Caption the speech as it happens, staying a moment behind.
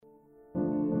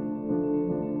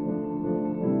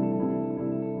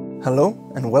Hello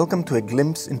and welcome to A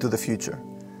Glimpse into the Future.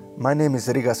 My name is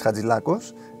Rigas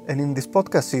Hadjilakos, and in this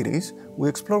podcast series, we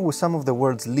explore with some of the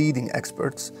world's leading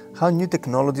experts how new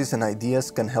technologies and ideas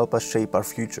can help us shape our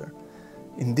future.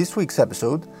 In this week's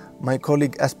episode, my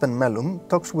colleague Espen Mellum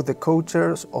talks with the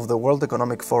co-chairs of the World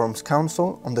Economic Forum's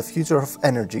Council on the Future of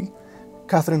Energy,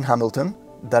 Catherine Hamilton,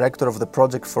 Director of the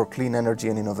Project for Clean Energy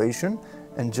and Innovation,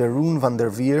 and Jeroen van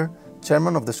der Veer,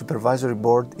 Chairman of the Supervisory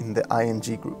Board in the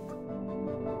ING Group.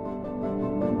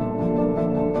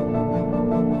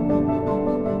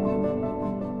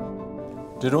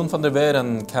 Jeroen van der Veer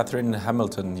and Catherine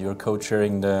Hamilton, you're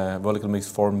co-chairing the World Economic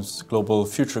Forum's Global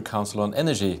Future Council on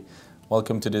Energy.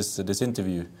 Welcome to this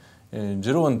interview.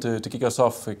 Jeroen, to kick us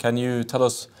off, can you tell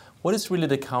us what is really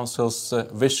the Council's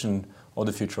vision of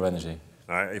the future of energy?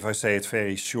 If I say it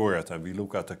very short and we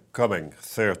look at the coming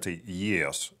 30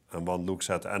 years and one looks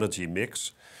at the energy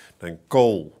mix, then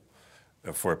coal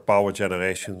for power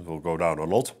generation will go down a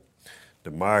lot.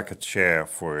 The market share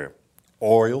for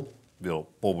oil will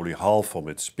probably halve from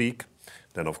its peak.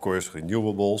 Then, of course,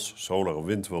 renewables, solar and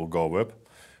wind will go up.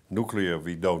 Nuclear,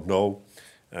 we don't know.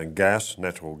 And gas,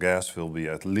 natural gas, will be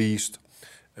at least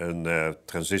a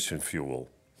transition fuel.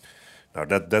 Now,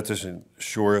 that is in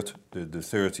short the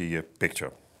 30-year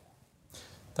picture.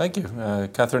 Thank you.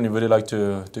 Catherine, would you like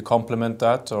to complement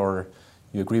that, or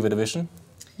you agree with the vision?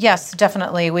 Yes,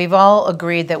 definitely. We've all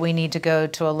agreed that we need to go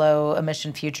to a low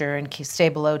emission future and stay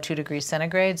below 2 degrees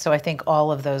centigrade. So I think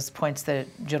all of those points that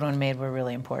Jeroen made were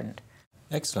really important.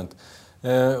 Excellent.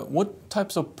 What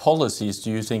types of policies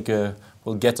do you think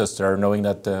will get us there, knowing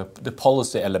that the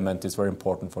policy element is very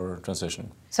important for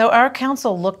transition? So our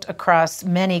council looked across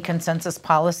many consensus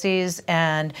policies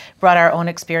and brought our own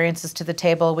experiences to the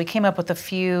table. We came up with a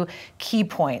few key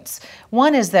points.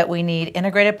 One is that we need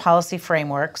integrated policy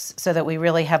frameworks so that we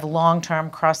really have long-term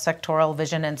cross-sectoral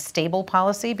vision and stable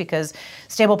policy, because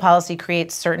stable policy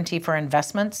creates certainty for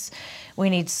investments. We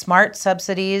need smart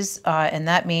subsidies, and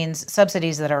that means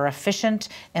subsidies that are efficient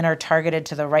and are targeted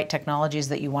to the right technologies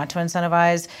that you want to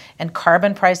incentivize, and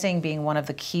carbon pricing being one of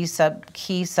the key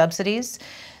subsidies,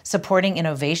 supporting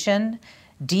innovation,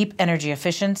 deep energy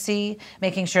efficiency,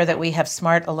 making sure that we have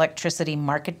smart electricity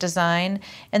market design,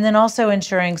 and then also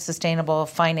ensuring sustainable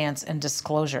finance and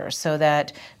disclosure so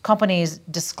that companies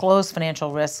disclose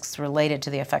financial risks related to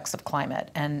the effects of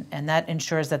climate. And that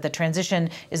ensures that the transition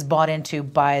is bought into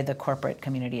by the corporate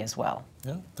community as well.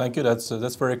 Yeah, thank you. That's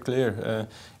very clear.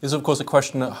 It's of course a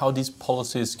question of how these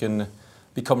policies can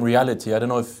become reality. I don't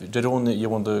know if, Jeroen, you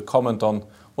want to comment on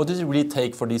what does it really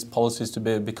take for these policies to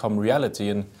become reality?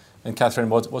 And Catherine,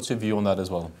 what's your view on that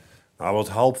as well? Now, what's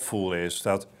helpful is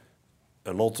that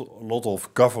a lot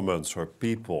of governments or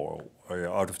people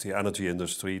out of the energy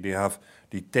industry,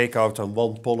 they take out on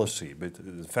one policy, but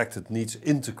in fact it needs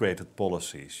integrated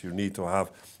policies. You need to have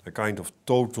a kind of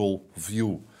total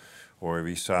view, or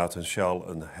we said in Shell,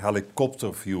 a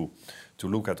helicopter view, to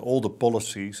look at all the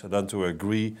policies and then to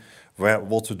agree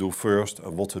what to do first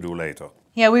and what to do later.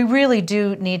 Yeah, we really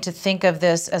do need to think of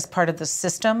this as part of the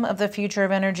system of the future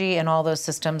of energy and all those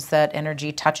systems that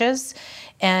energy touches,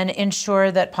 and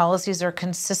ensure that policies are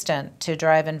consistent to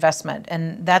drive investment.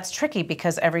 And that's tricky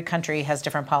because every country has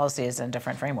different policies and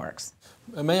different frameworks.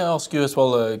 May I ask you as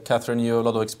well, Catherine, you have a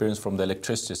lot of experience from the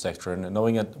electricity sector, and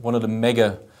knowing that one of the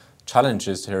mega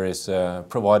challenges here is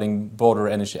providing broader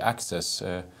energy access.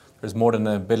 There's more than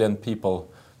 1 billion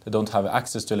people that don't have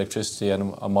access to electricity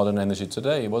and modern energy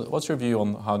today. What's your view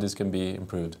on how this can be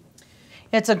improved?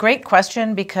 It's a great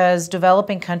question because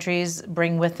developing countries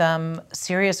bring with them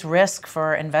serious risk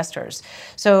for investors.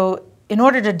 So in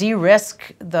order to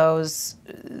de-risk those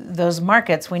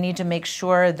markets, we need to make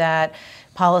sure that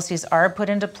policies are put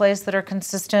into place that are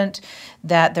consistent,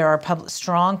 that there are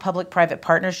strong public-private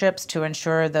partnerships to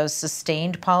ensure those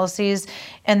sustained policies,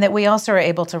 and that we also are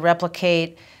able to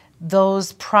replicate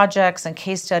those projects and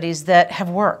case studies that have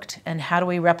worked, and how do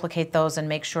we replicate those and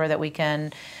make sure that we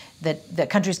can that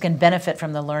countries can benefit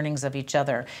from the learnings of each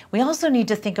other. We also need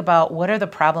to think about what are the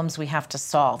problems we have to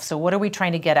solve. So what are we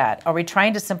trying to get at? Are we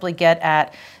trying to simply get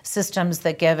at systems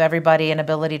that give everybody an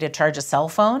ability to charge a cell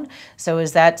phone? So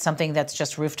is that something that's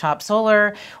just rooftop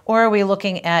solar? Or are we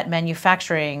looking at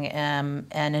manufacturing and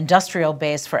industrial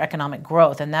base for economic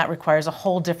growth? And that requires a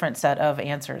whole different set of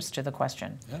answers to the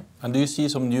question. Yeah. And do you see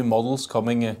some new models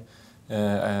coming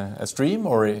a stream,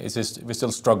 or we're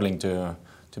still struggling to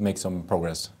make some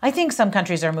progress? I think some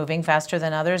countries are moving faster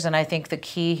than others, and I think the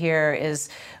key here is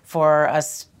for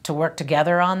us to work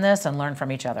together on this and learn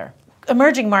from each other.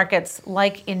 Emerging markets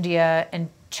like India and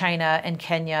China and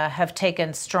Kenya have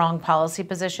taken strong policy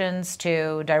positions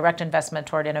to direct investment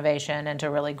toward innovation and to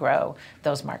really grow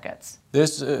those markets.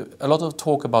 There's a lot of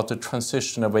talk about the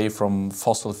transition away from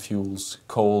fossil fuels,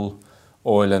 coal,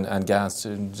 oil and gas.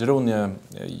 Jeroen,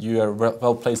 you are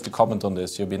well placed to comment on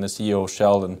this. You've been the CEO of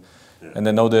Shell and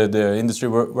I know the industry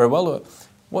very well.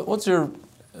 What's your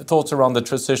thoughts around the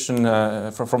transition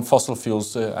from fossil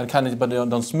fuels and can it be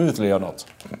done smoothly or not?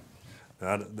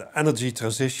 The energy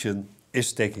transition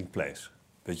is taking place.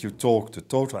 But you talk the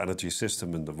total energy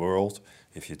system in the world,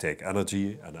 if you take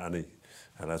energy and any,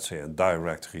 let's say,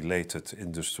 direct related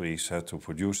industries to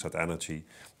produce that energy,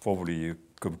 probably you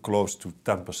come close to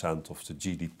 10% of the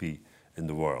GDP in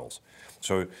the world.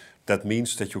 So that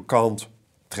means that you can't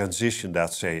transition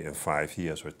that, say, in 5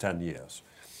 years or 10 years.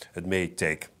 It may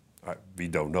take, we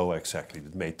don't know exactly,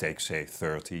 it may take, say,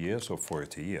 30 years or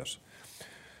 40 years.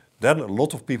 Then a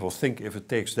lot of people think if it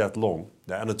takes that long,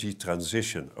 the energy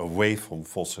transition away from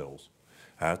fossils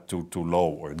to low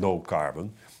or no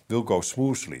carbon will go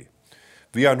smoothly.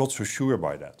 We are not so sure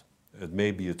by that. It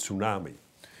may be a tsunami.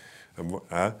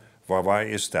 Why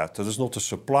is that? That is not the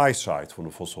supply side from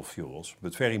the fossil fuels,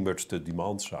 but very much the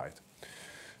demand side.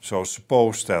 So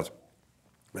suppose that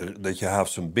you have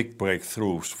some big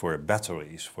breakthroughs for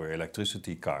batteries, for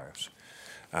electricity cars,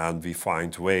 and we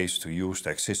find ways to use the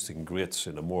existing grids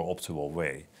in a more optimal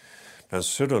way, then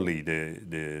suddenly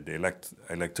the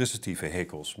electricity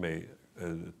vehicles may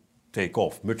take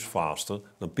off much faster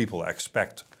than people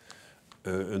expect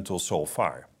until so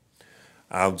far.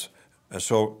 And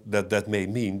so that may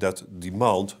mean that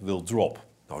demand will drop.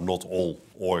 Now, not all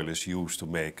oil is used to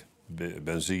make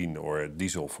benzene or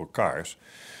diesel for cars,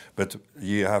 but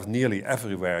you have nearly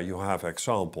everywhere you have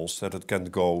examples that it can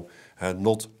go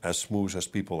not as smooth as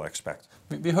people expect.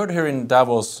 We heard here in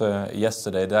Davos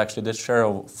yesterday that actually the share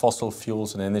of fossil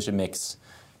fuels in the energy mix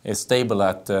is stable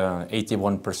at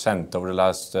 81% over the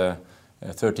last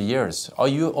 30 years. Are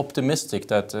you optimistic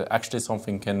that actually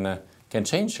something can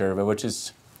change here, which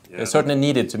is certainly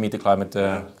needed to meet the climate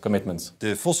commitments?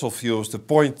 The fossil fuels, the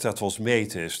point that was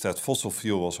made is that fossil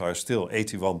fuels are still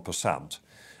 81%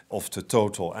 of the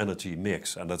total energy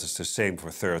mix, and that is the same for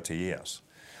 30 years.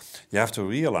 You have to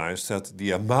realize that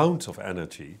the amount of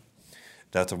energy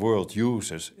that the world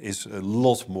uses is a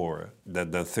lot more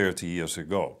than 30 years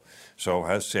ago.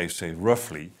 So, say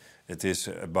roughly, it is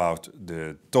about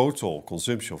the total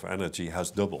consumption of energy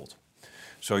has doubled.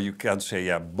 So you can say,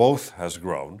 yeah, both has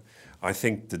grown. I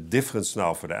think the difference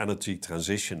now for the energy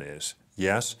transition is,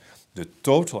 yes, the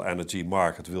total energy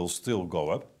market will still go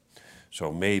up. So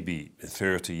maybe in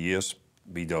 30 years,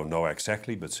 we don't know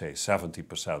exactly, but say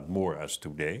 70% more as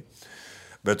today.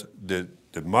 But the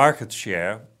market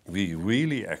share, we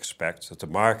really expect that the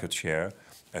market share,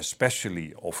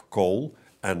 especially of coal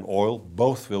and oil,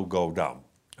 both will go down.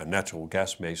 And natural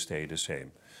gas may stay the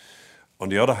same. On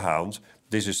the other hand,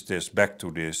 this is back to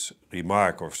this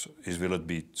remark of will it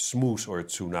be smooth or a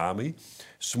tsunami?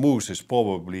 Smooth is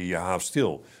probably you have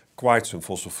still quite some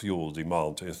fossil fuel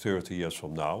demand in 30 years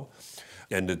from now.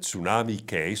 In the tsunami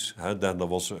case, then there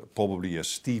was probably a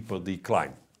steeper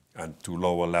decline and to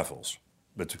lower levels.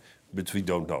 But we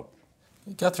don't know.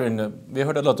 Catherine, we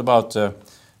heard a lot about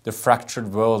the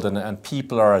fractured world and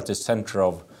people are at the center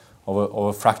of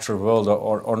a fractured world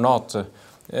or not.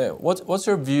 What's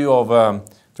your view of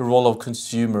the role of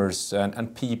consumers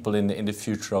and people in the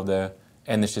future of the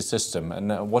energy system,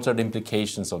 and what are the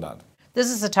implications of that? This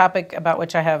is a topic about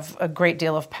which I have a great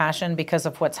deal of passion because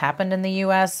of what's happened in the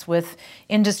U.S. with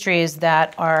industries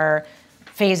that are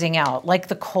phasing out, like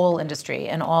the coal industry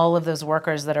and all of those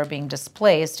workers that are being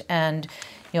displaced and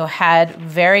had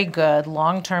very good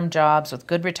long-term jobs with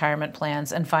good retirement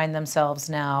plans and find themselves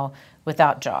now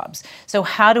without jobs. So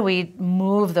how do we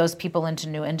move those people into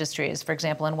new industries? For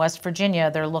example, in West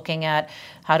Virginia, they're looking at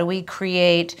how do we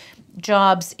create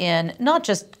jobs in not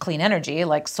just clean energy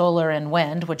like solar and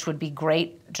wind, which would be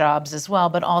great jobs as well,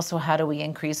 but also how do we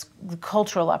increase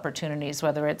cultural opportunities,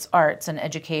 whether it's arts and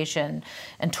education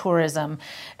and tourism.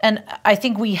 And I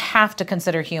think we have to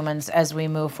consider humans as we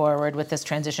move forward with this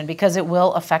transition because it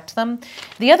will affect them.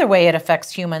 The other way it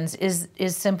affects humans is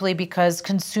simply because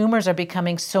consumers are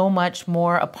becoming so much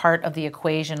more a part of the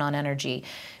equation on energy.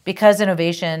 Because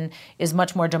innovation is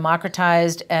much more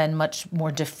democratized and much more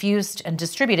diffused and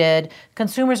distributed,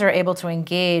 consumers are able to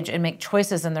engage and make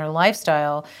choices in their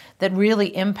lifestyle that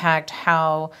really impact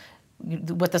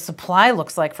what the supply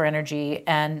looks like for energy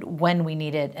and when we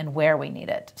need it and where we need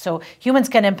it. So humans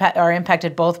are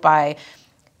impacted both by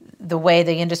the way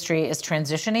the industry is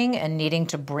transitioning and needing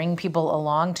to bring people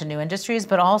along to new industries,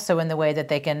 but also in the way that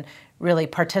they can really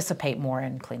participate more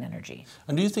in clean energy.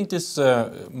 And do you think this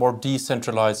more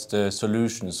decentralized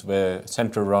solutions where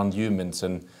centered around humans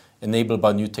and enabled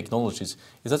by new technologies,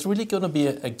 is that really going to be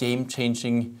a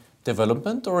game-changing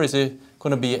development, or is it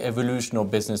going to be an evolution of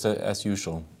business as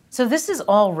usual? So this is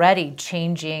already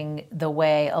changing the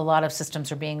way a lot of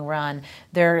systems are being run.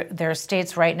 There are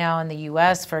states right now in the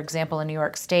U.S., for example, in New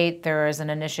York State, there is an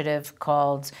initiative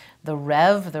called the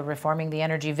REV, the Reforming the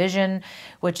Energy Vision,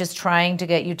 which is trying to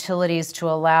get utilities to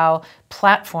allow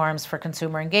platforms for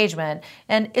consumer engagement.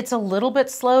 And it's a little bit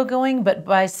slow going, but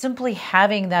by simply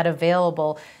having that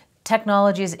available,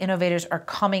 technologies, innovators are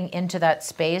coming into that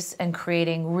space and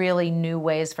creating really new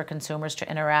ways for consumers to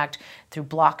interact through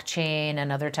blockchain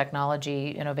and other technology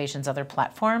innovations, other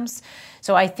platforms.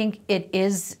 So I think it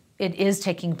is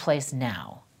taking place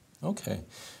now. Okay.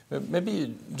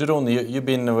 Maybe, Jeroen, you've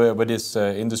been with this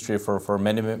industry for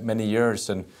many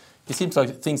years, and it seems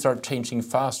like things are changing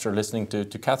faster, listening to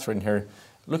Catherine here.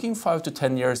 Looking 5 to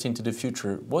 10 years into the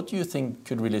future, what do you think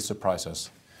could really surprise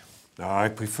us? I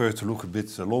prefer to look a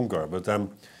bit longer, but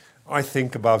I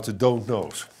think about the don't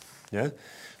knows. Yeah?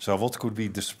 So what could be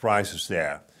the surprises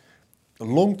there?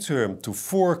 Long term, to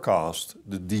forecast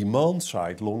the demand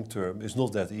side long term is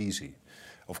not that easy.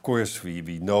 Of course,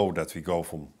 we know that we go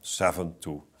from 7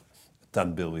 to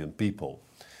 10 billion people.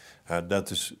 And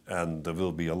there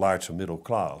will be a larger middle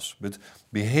class. But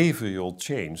behavioral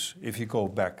change, if you go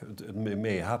back, it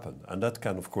may happen. And that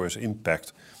can, of course,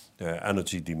 impact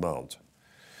energy demand.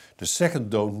 The second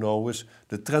don't know is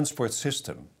the transport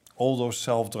system. All those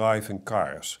self-driving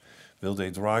cars. Will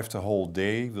they drive the whole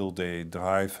day? Will they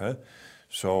drive?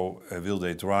 Will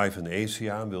they drive in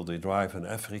Asia? Will they drive in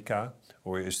Africa?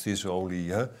 Or is this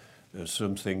only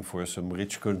something for some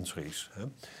rich countries?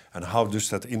 And how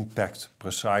does that impact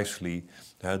precisely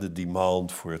the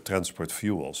demand for transport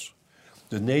fuels?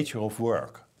 The nature of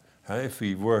work. If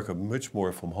we work a much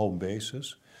more from home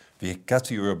basis, we get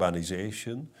the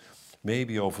urbanization.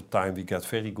 Maybe over time we get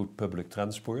very good public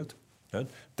transport.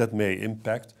 That may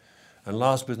impact. And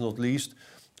last but not least,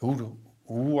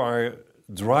 who are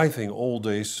driving all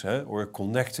this or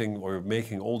connecting or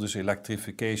making all this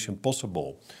electrification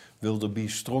possible? Will there be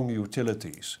strong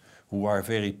utilities who are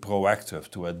very proactive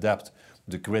to adapt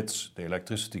the grids, the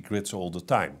electricity grids all the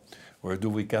time? Or do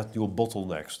we get new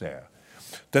bottlenecks there?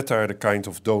 That are the kind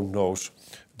of don't knows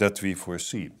that we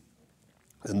foresee.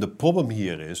 And the problem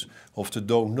here is, of the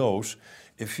don't knows,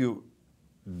 if you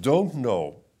don't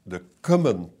know the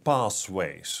common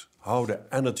pathways, how the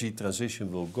energy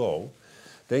transition will go,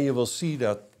 then you will see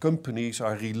that companies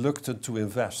are reluctant to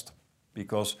invest.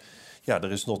 Because,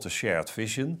 there is not a shared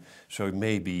vision. So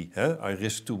maybe I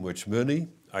risk too much money,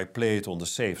 I play it on the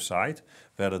safe side,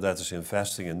 whether that is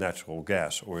investing in natural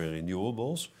gas or in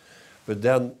renewables. But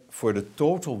then for the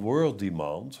total world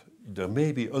demand, there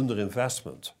may be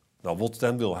underinvestment. Now, what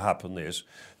then will happen is,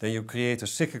 then you create a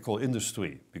cyclical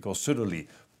industry, because suddenly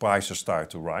prices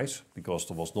start to rise, because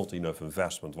there was not enough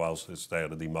investment whilst it's there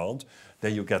the demand.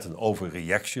 Then you get an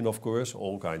overreaction, of course,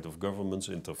 all kinds of governments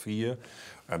interfere,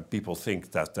 and people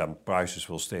think that then prices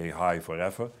will stay high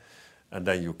forever, and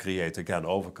then you create again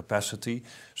overcapacity.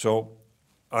 So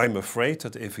I'm afraid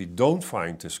that if we don't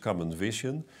find this common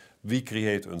vision, we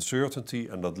create uncertainty,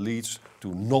 and that leads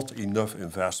to not enough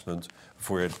investment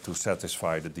for it to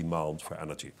satisfy the demand for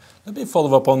energy. Let me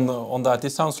follow up on that. It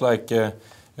sounds like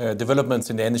developments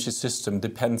in the energy system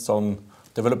depends on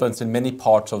developments in many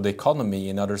parts of the economy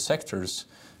in other sectors.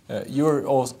 You're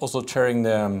also chairing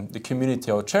the community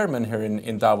of chairmen here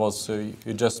in Davos,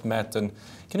 you just met. And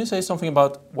can you say something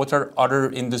about what are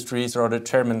other industries or other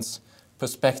chairmen's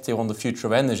perspective on the future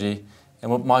of energy, and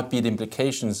what might be the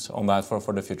implications on that for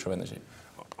the future of energy?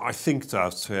 I think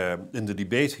that in the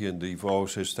debate here in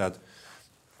Davos is that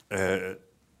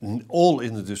all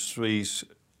industries,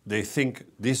 they think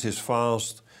this is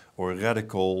fast or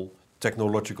radical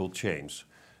technological change.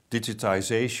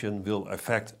 Digitization will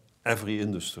affect every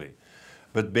industry.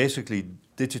 But basically,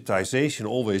 digitization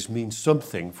always means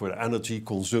something for the energy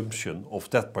consumption of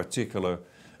that particular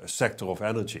sector of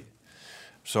energy.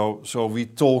 So we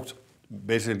talked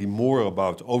basically more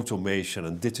about automation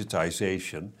and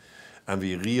digitization, and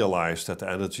we realized that the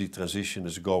energy transition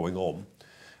is going on.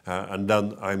 And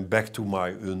then I'm back to my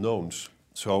unknowns.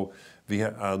 So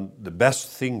the best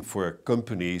thing for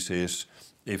companies is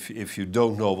if you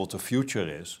don't know what the future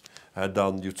is,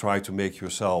 then you try to make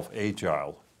yourself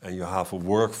agile, and you have a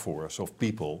workforce of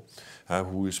people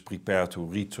who is prepared to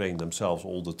retrain themselves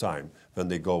all the time when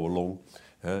they go along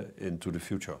into the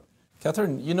future.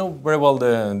 Catherine, you know very well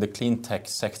the clean tech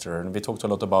sector, and we talked a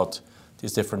lot about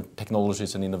these different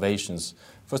technologies and innovations.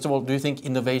 First of all, do you think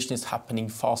innovation is happening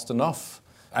fast enough?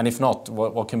 And if not,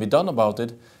 what can be done about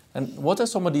it? And what are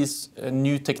some of these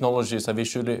new technologies that we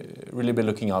should really be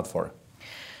looking out for?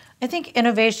 I think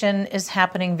innovation is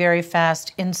happening very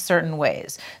fast in certain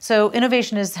ways. So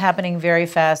innovation is happening very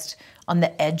fast on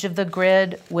the edge of the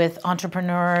grid with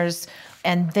entrepreneurs,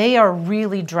 and they are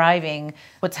really driving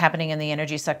what's happening in the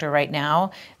energy sector right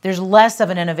now. There's less of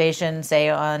an innovation, say,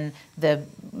 on the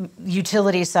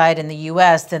utility side in the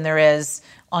US than there is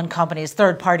on companies,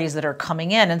 third parties that are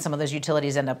coming in, and some of those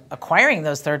utilities end up acquiring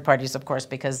those third parties, of course,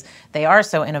 because they are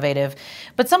so innovative.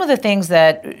 But some of the things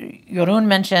that Jeroen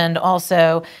mentioned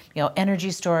also,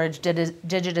 energy storage,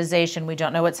 digitization, we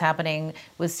don't know what's happening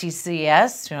with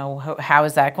CCS, how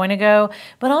is that going to go?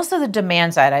 But also the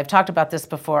demand side, I've talked about this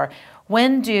before.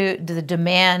 When do the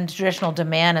traditional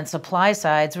demand and supply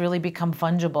sides really become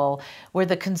fungible, where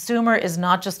the consumer is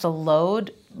not just a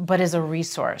load, but is a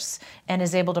resource and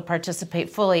is able to participate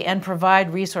fully and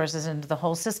provide resources into the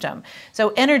whole system? So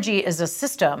energy is a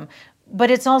system,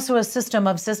 but it's also a system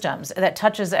of systems that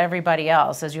touches everybody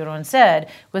else. As Jeroen said,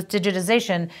 with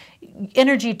digitization,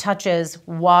 energy touches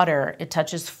water, it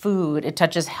touches food, it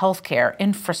touches healthcare,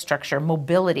 infrastructure,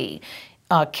 mobility,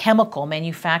 chemical,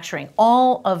 manufacturing.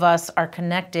 All of us are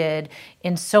connected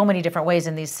in so many different ways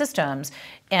in these systems.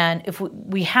 And if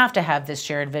we have to have this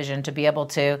shared vision to be able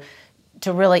to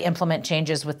really implement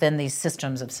changes within these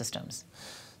systems of systems.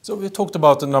 So we talked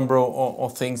about a number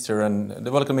of things here, and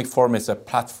the World Economic Forum is a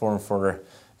platform for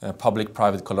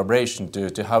public-private collaboration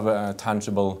to have a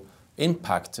tangible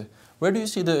impact. Where do you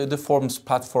see the forum's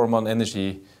platform on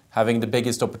energy having the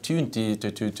biggest opportunity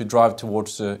to drive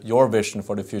towards your vision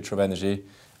for the future of energy,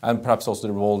 and perhaps also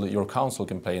the role that your council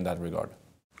can play in that regard?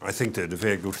 I think the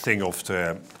very good thing of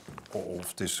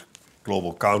this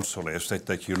Global Council is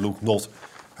that you look not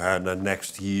the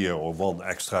next year or one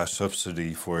extra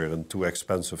subsidy for a too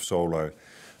expensive solar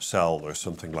cell or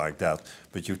something like that,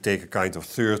 but you take a kind of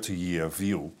 30-year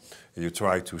view and you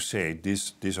try to say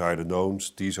these are the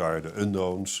knowns, these are the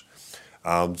unknowns,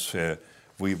 and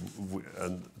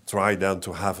and try then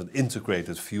to have an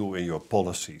integrated view in your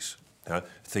policies.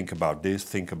 Think about this,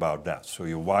 think about that. So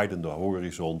you widen the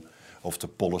horizon of the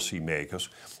policy makers.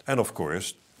 And of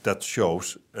course, that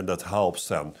shows and that helps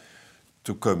them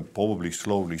to come probably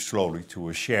slowly to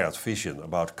a shared vision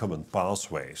about common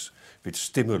pathways, which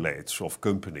stimulates of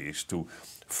companies to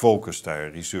focus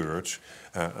their research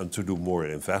and to do more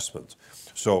investment.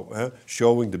 So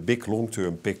showing the big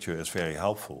long-term picture is very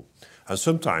helpful. And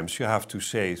sometimes you have to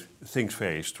say things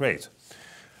very straight.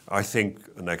 I think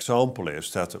an example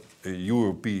is that a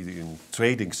European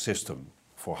trading system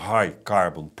for high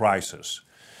carbon prices,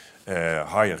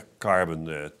 higher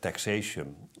carbon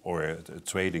taxation, or a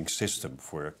trading system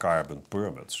for carbon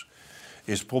permits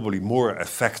is probably more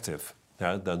effective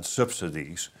than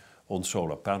subsidies on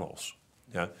solar panels.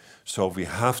 So we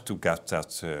have to get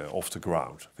that off the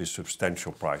ground with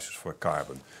substantial prices for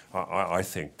carbon. I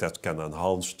think that can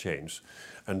enhance change.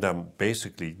 And then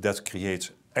basically that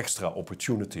creates extra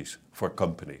opportunities for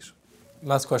companies.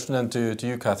 Last question then to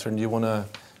you, Catherine. Do you want to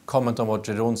comment on what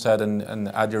Jeroen said and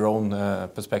add your own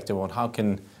perspective on how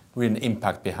can real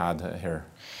impact be had here?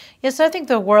 Yes, I think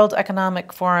the World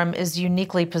Economic Forum is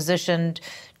uniquely positioned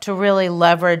to really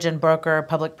leverage and broker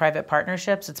public-private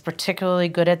partnerships. It's particularly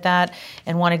good at that.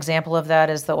 And one example of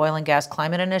that is the Oil and Gas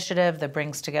Climate Initiative that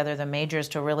brings together the majors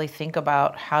to really think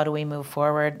about how do we move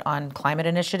forward on climate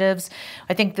initiatives.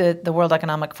 I think the World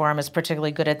Economic Forum is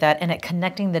particularly good at that and at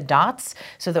connecting the dots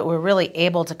so that we're really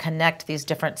able to connect these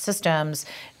different systems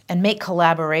and make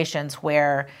collaborations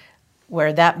where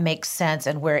that makes sense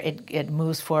and where it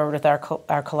moves forward with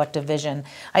our collective vision.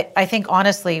 I think,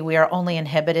 honestly, we are only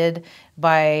inhibited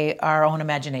by our own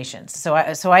imaginations. So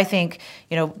I think,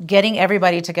 getting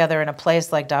everybody together in a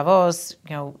place like Davos,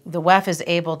 the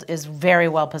WEF is very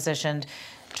well positioned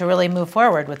to really move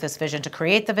forward with this vision, to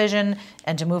create the vision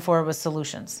and to move forward with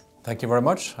solutions. Thank you very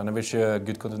much, and I wish you a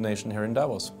good continuation here in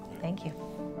Davos. Thank you.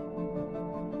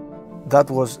 That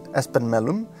was Espen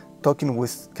Mellum, talking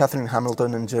with Catherine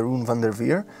Hamilton and Jeroen van der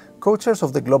Veer, co-chairs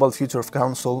of the Global Future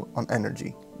Council on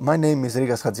Energy. My name is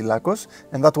Rigas Hadzilakos,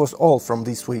 and that was all from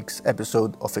this week's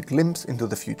episode of A Glimpse into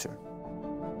the Future.